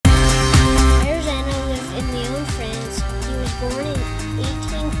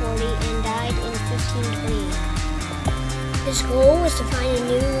goal was to find a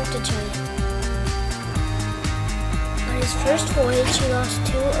new route to China. On his first voyage, he lost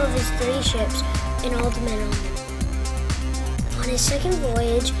 2 of his 3 ships and all the men on them. On his second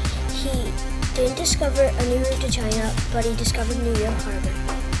voyage, he didn't discover a new route to China, but he discovered New York Harbor.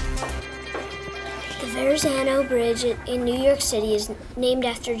 The Verrazano Bridge in New York City is named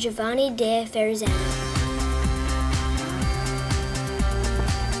after Giovanni da Verrazzano.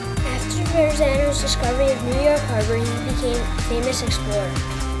 After Verrazzano's discovery of New York Harbor, he became a famous explorer.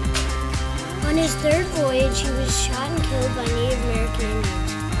 On his third voyage, he was shot and killed by Native American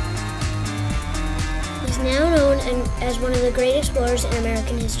Indians. He's now known as one of the great explorers in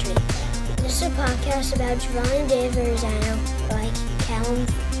American history. This is a podcast about Giovanni da Verrazzano by Callum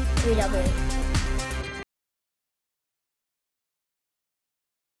 3W.